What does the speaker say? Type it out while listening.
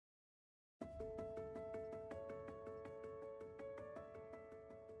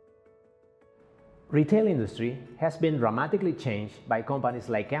Retail industry has been dramatically changed by companies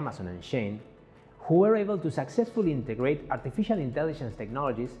like Amazon and Shein, who were able to successfully integrate artificial intelligence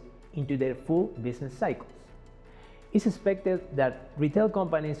technologies into their full business cycles. It's expected that retail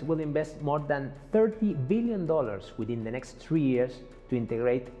companies will invest more than $30 billion within the next 3 years to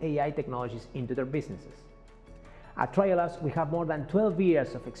integrate AI technologies into their businesses. At Trialabs, we have more than 12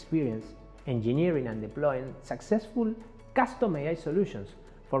 years of experience engineering and deploying successful custom AI solutions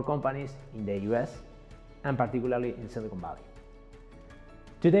for companies in the US and particularly in Silicon Valley.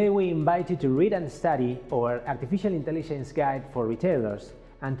 Today we invite you to read and study our Artificial Intelligence Guide for Retailers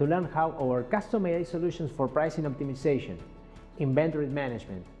and to learn how our custom AI solutions for pricing optimization, inventory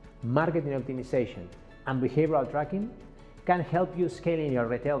management, marketing optimization, and behavioral tracking can help you scaling your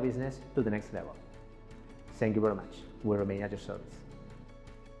retail business to the next level. Thank you very much. We remain at your service.